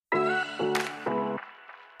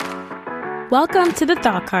Welcome to The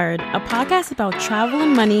Thought Card, a podcast about travel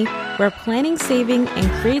and money, where planning, saving,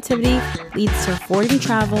 and creativity leads to affording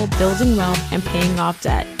travel, building wealth, and paying off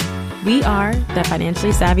debt. We are the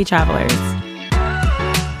Financially Savvy Travelers.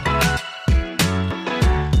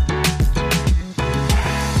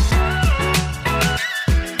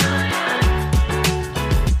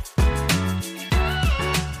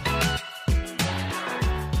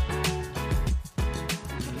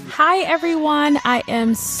 Hi everyone, I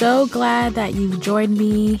am so glad that you joined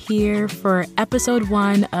me here for episode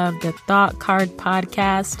 1 of the Thought Card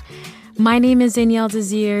podcast. My name is Danielle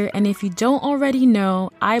Desir, and if you don't already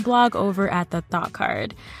know, I blog over at the Thought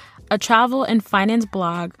Card, a travel and finance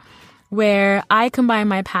blog where I combine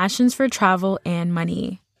my passions for travel and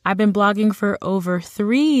money. I've been blogging for over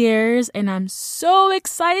 3 years, and I'm so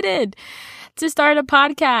excited to start a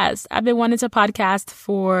podcast. I've been wanting to podcast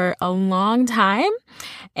for a long time,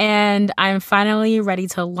 and I'm finally ready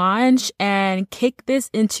to launch and kick this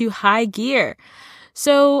into high gear.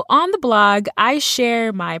 So on the blog, I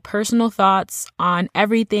share my personal thoughts on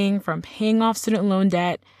everything from paying off student loan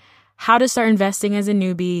debt, how to start investing as a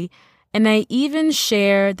newbie, and I even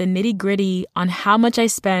share the nitty-gritty on how much I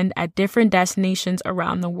spend at different destinations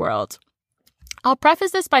around the world. I'll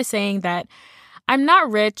preface this by saying that I'm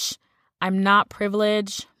not rich, I'm not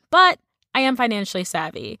privileged, but I am financially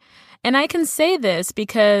savvy. And I can say this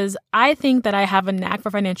because I think that I have a knack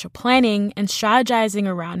for financial planning and strategizing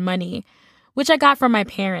around money, which I got from my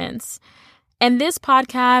parents. And this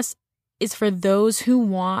podcast is for those who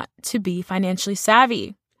want to be financially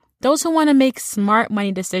savvy, those who want to make smart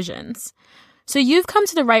money decisions. So you've come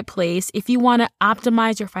to the right place if you want to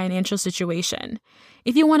optimize your financial situation,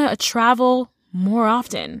 if you want to travel more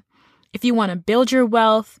often, if you want to build your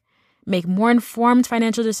wealth, make more informed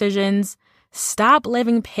financial decisions, stop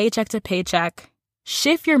living paycheck to paycheck,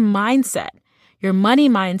 shift your mindset, your money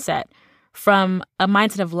mindset from a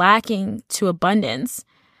mindset of lacking to abundance,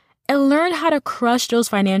 and learn how to crush those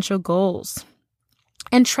financial goals.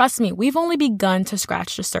 And trust me, we've only begun to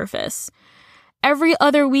scratch the surface. Every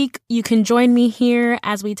other week, you can join me here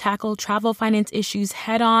as we tackle travel finance issues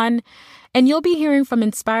head on, and you'll be hearing from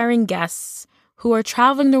inspiring guests who are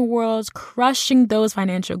traveling the world, crushing those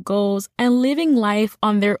financial goals, and living life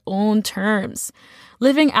on their own terms,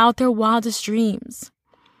 living out their wildest dreams.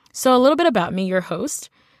 So a little bit about me, your host.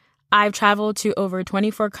 I've traveled to over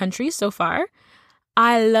 24 countries so far.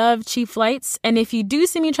 I love cheap flights, and if you do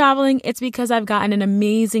see me traveling, it's because I've gotten an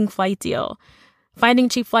amazing flight deal. Finding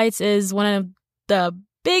cheap flights is one of the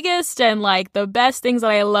biggest and the best things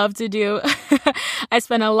that I love to do. I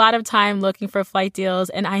spend a lot of time looking for flight deals,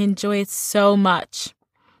 and I enjoy it so much.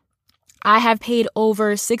 I have paid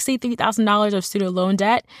over $63,000 of student loan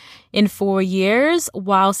debt in 4 years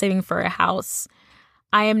while saving for a house.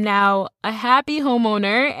 I am now a happy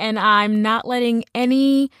homeowner, and I'm not letting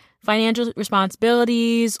any financial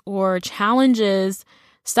responsibilities or challenges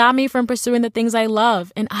stop me from pursuing the things I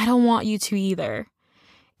love, and I don't want you to either.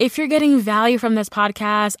 If you're getting value from this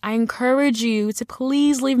podcast, I encourage you to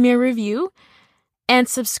please leave me a review and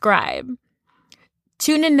subscribe.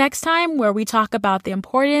 Tune in next time where we talk about the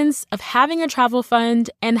importance of having a travel fund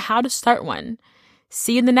and how to start one.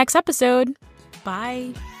 See you in the next episode.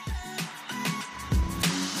 Bye.